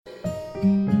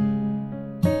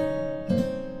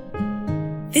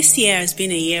This year has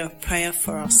been a year of prayer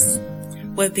for us.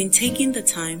 We've been taking the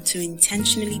time to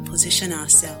intentionally position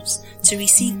ourselves to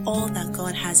receive all that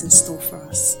God has in store for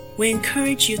us. We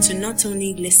encourage you to not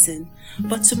only listen,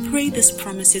 but to pray these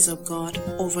promises of God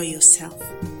over yourself.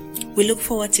 We look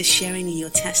forward to sharing in your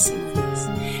testimonies.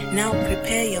 Now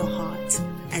prepare your heart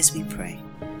as we pray.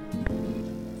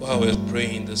 While we're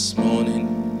praying this morning,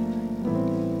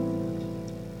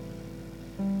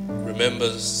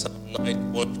 remember Psalm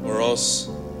 91 for us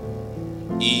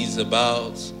is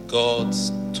about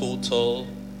God's total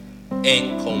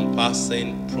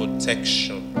encompassing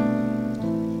protection,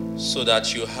 so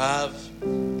that you have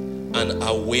an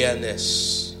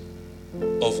awareness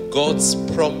of God's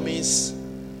promise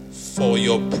for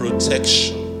your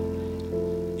protection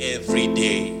every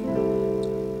day,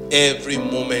 every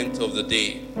moment of the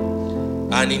day.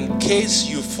 And in case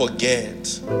you forget,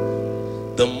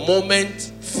 the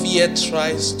moment fear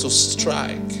tries to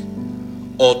strike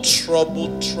or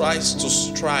trouble tries to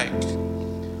strike,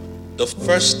 the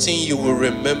first thing you will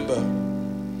remember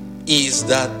is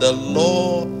that the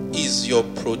Lord is your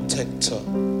protector,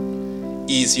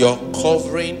 is your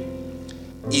covering,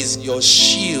 is your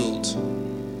shield,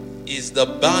 is the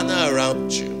banner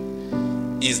around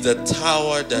you, is the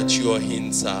tower that you are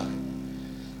inside.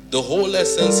 The whole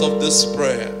essence of this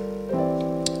prayer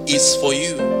is for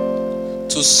you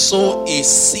to sow a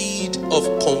seed of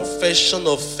confession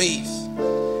of faith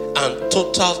and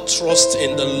total trust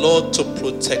in the Lord to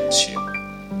protect you.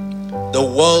 The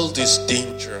world is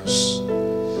dangerous.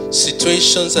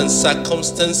 Situations and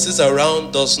circumstances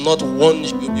around does not warn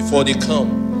you before they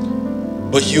come,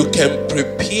 but you can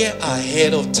prepare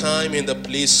ahead of time in the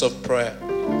place of prayer.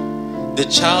 The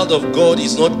child of God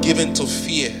is not given to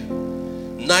fear,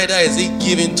 neither is he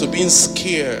given to being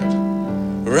scared.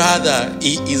 Rather,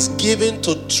 he is given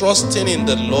to trusting in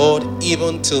the Lord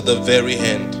even till the very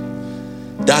end.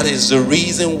 That is the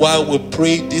reason why we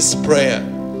pray this prayer,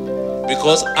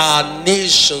 because our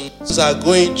nations are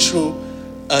going through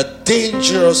a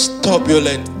dangerous,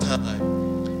 turbulent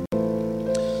time.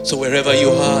 So wherever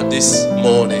you are this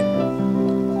morning,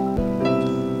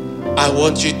 I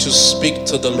want you to speak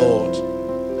to the Lord.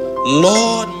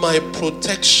 Lord, my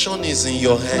protection is in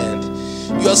your hand.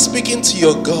 You are speaking to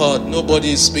your God.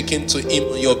 Nobody is speaking to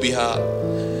him on your behalf.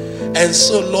 And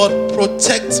so, Lord,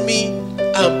 protect me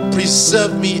and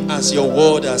preserve me as your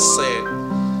word has said.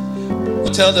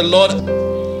 Tell the Lord,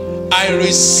 I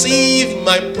receive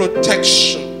my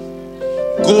protection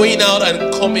going out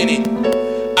and coming in.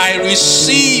 I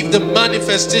receive the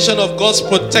manifestation of God's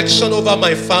protection over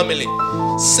my family.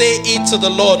 Say it to the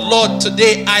Lord. Lord,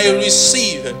 today I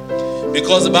receive.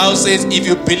 Because the Bible says, if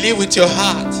you believe with your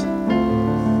heart,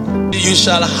 you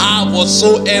shall have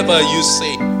whatsoever you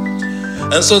say.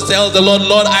 And so tell the Lord,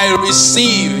 Lord, I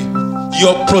receive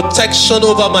your protection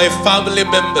over my family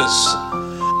members.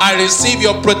 I receive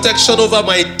your protection over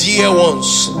my dear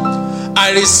ones.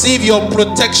 I receive your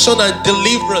protection and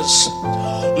deliverance,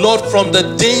 Lord, from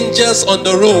the dangers on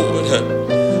the road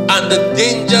and the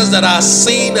dangers that are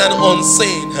seen and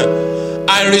unseen.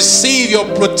 I receive your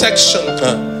protection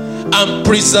and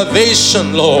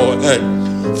preservation, Lord,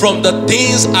 from the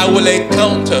things I will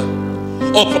encounter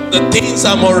or from the things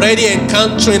I'm already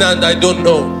encountering and I don't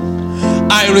know.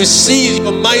 I receive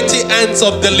your mighty hands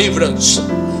of deliverance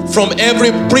from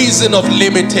every prison of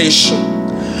limitation.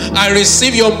 I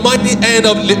receive your mighty hand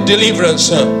of deliverance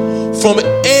from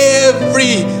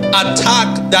every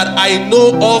attack that I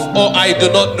know of or I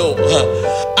do not know.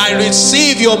 I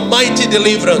receive your mighty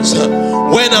deliverance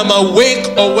when I'm awake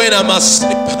or when I'm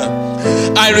asleep.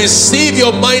 I receive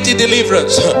your mighty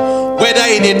deliverance, whether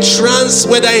in a trance,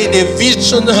 whether in a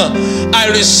vision. I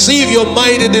receive your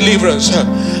mighty deliverance.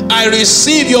 I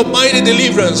receive your mighty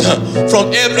deliverance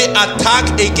from every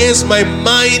attack against my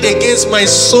mind, against my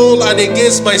soul, and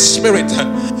against my spirit.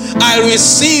 I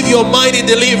receive your mighty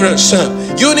deliverance.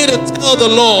 You need to tell the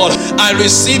Lord, I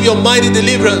receive your mighty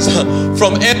deliverance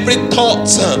from every thought,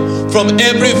 from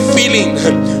every feeling,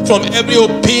 from every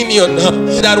opinion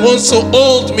that wants to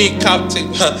hold me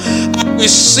captive.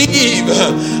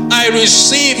 I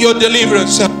receive your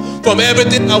deliverance from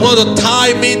everything that want to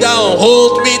tie me down,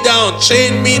 hold me down,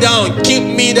 chain me down, keep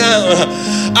me down.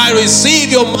 I receive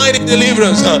your mighty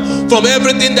deliverance from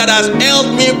everything that has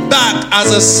held me back as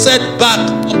a setback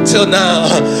until now.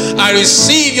 I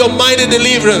receive your mighty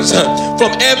deliverance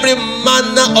from every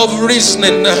manner of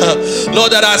reasoning,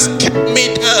 Lord, that has kept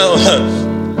me down.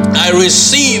 I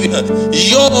receive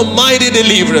your mighty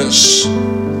deliverance.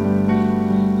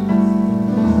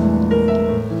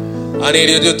 I need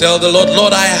you to tell the Lord,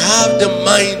 Lord, I have the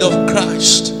mind of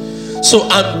Christ. So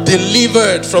I'm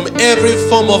delivered from every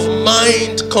form of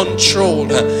mind control.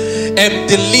 I'm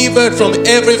delivered from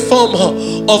every form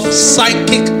of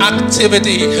psychic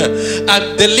activity.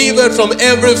 I'm delivered from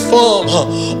every form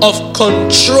of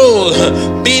control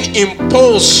being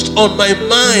imposed on my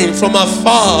mind from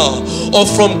afar or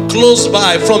from close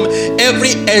by, from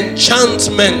every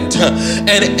enchantment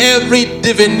and every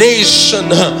divination.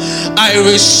 I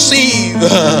receive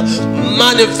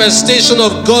manifestation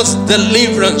of God's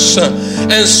deliverance,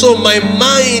 and so my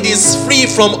mind is free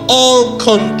from all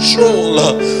control,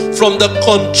 from the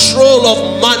control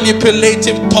of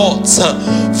manipulative thoughts,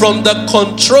 from the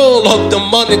control of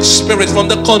demonic spirits, from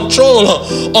the control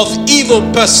of evil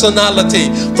personality,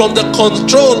 from the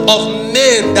control of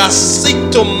men that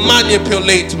seek to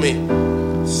manipulate me.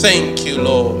 Thank you,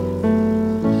 Lord.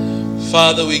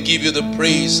 Father, we give you the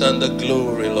praise and the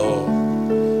glory, Lord.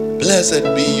 Blessed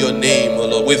be your name, O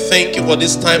Lord. We thank you for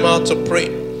this time out to pray.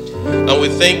 And we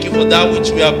thank you for that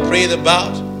which we have prayed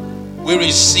about. We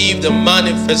receive the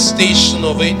manifestation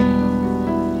of it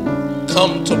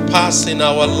come to pass in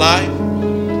our life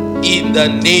in the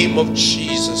name of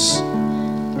Jesus.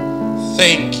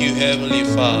 Thank you, Heavenly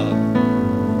Father.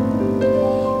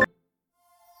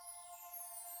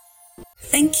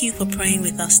 Thank you for praying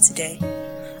with us today.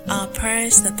 Our prayer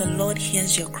is that the Lord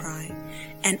hears your cry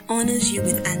and honors you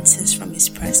with answers from His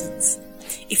presence.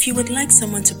 If you would like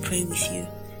someone to pray with you,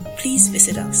 please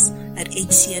visit us at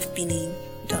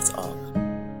hcfbenin.org.